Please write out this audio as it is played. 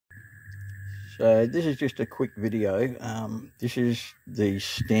So this is just a quick video. This is the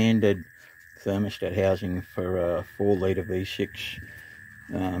standard thermostat housing for a 4-litre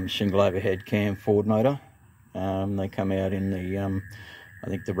V6 single overhead cam Ford motor. They come out in the I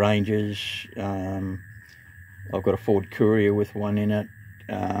think the Rangers. I've got a Ford Courier with one in it.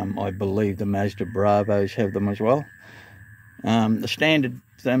 I believe the Mazda Bravos have them as well. The standard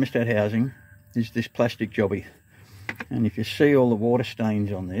thermostat housing is this plastic jobby, and if you see all the water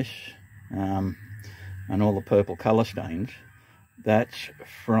stains on this and all the purple colour stains, that's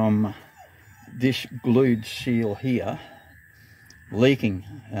from this glued seal here leaking.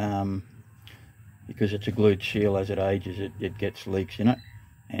 Because it's a glued seal, as it ages it gets leaks in it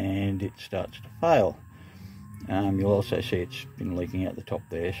and it starts to fail. You'll also see it's been leaking out the top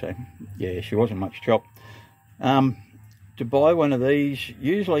there, so yeah, she wasn't much chop. To buy one of these,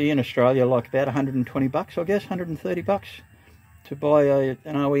 usually in Australia, like about 120 bucks, I guess, 130 bucks to buy an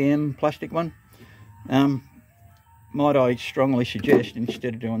OEM plastic one. Might I strongly suggest,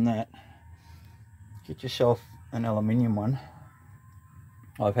 instead of doing that, get yourself an aluminium one.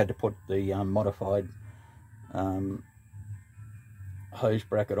 I've had to put the modified hose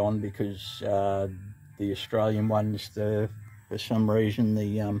bracket on because the Australian ones, for some reason,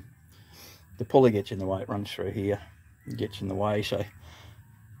 the pulley gets in the way. It runs through here, it gets in the way, so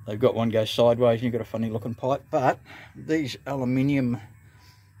they've got one go sideways and you've got a funny looking pipe. But these aluminium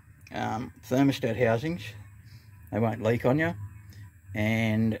thermostat housings, they won't leak on you,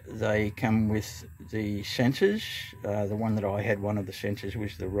 and they come with the sensors. The one that I had, one of the sensors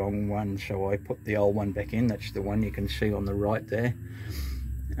was the wrong one, so I put the old one back in. That's the one you can see on the right there.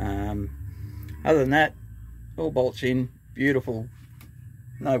 Other than that, all bolts in, beautiful,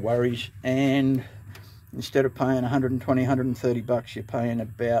 no worries. And instead of paying 120, 130 bucks, you're paying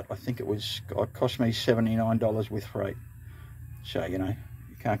about, I think it cost me $79 with freight. So, you know,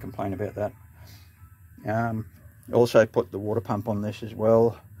 you can't complain about that. Also put the water pump on this as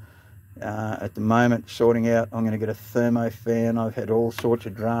well. At the moment, sorting out, I'm going to get a thermo fan. I've had all sorts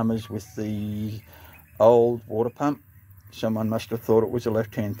of dramas with the old water pump. Someone must have thought it was a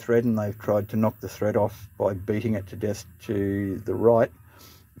left-hand thread, and they've tried to knock the thread off by beating it to death to the right,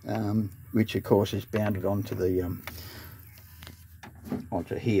 which of course is bounded onto the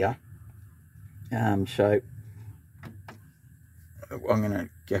onto here. So I'm going to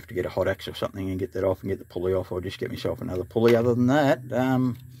have to get a hot axe or something and get that off and get the pulley off, or just get myself another pulley. Other than that,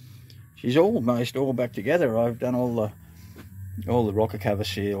 she's almost all back together. I've done all the rocker cover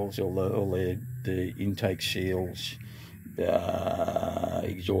seals, all the intake seals,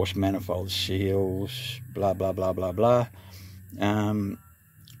 exhaust manifold seals, blah blah blah blah blah.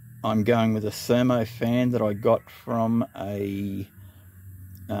 I'm going with a thermo fan that I got from a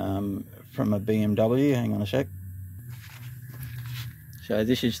BMW. Hang on a sec. So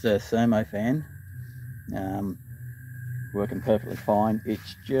this is the thermo fan, working perfectly fine.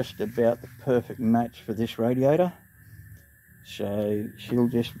 It's just about the perfect match for this radiator. So she'll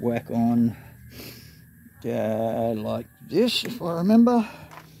just whack on like this, if I remember.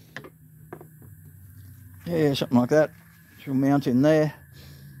 Yeah, something like that. She'll mount in there.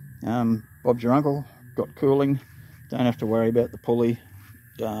 Bob's your uncle, got cooling. Don't have to worry about the pulley.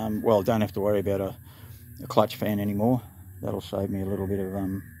 Well, don't have to worry about a clutch fan anymore. That'll save me a little bit of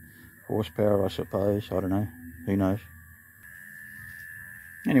horsepower, I suppose. I don't know. Who knows?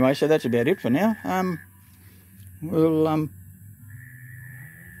 Anyway, so that's about it for now. We'll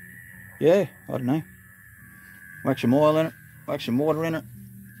yeah, I don't know. Whack some oil in it, whack some water in it,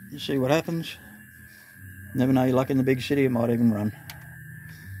 and see what happens. Never know your luck in the big city, it might even run.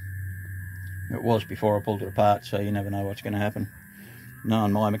 It was before I pulled it apart, so you never know what's going to happen.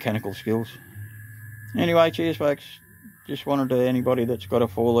 Knowing my mechanical skills. Anyway, cheers folks. Just wanted to, anybody that's got a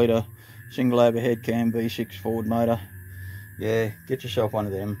 4-litre single overhead cam V6 Ford motor, yeah, get yourself one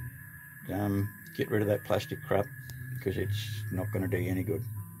of them. Get rid of that plastic crap, because it's not going to do you any good.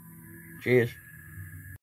 Cheers.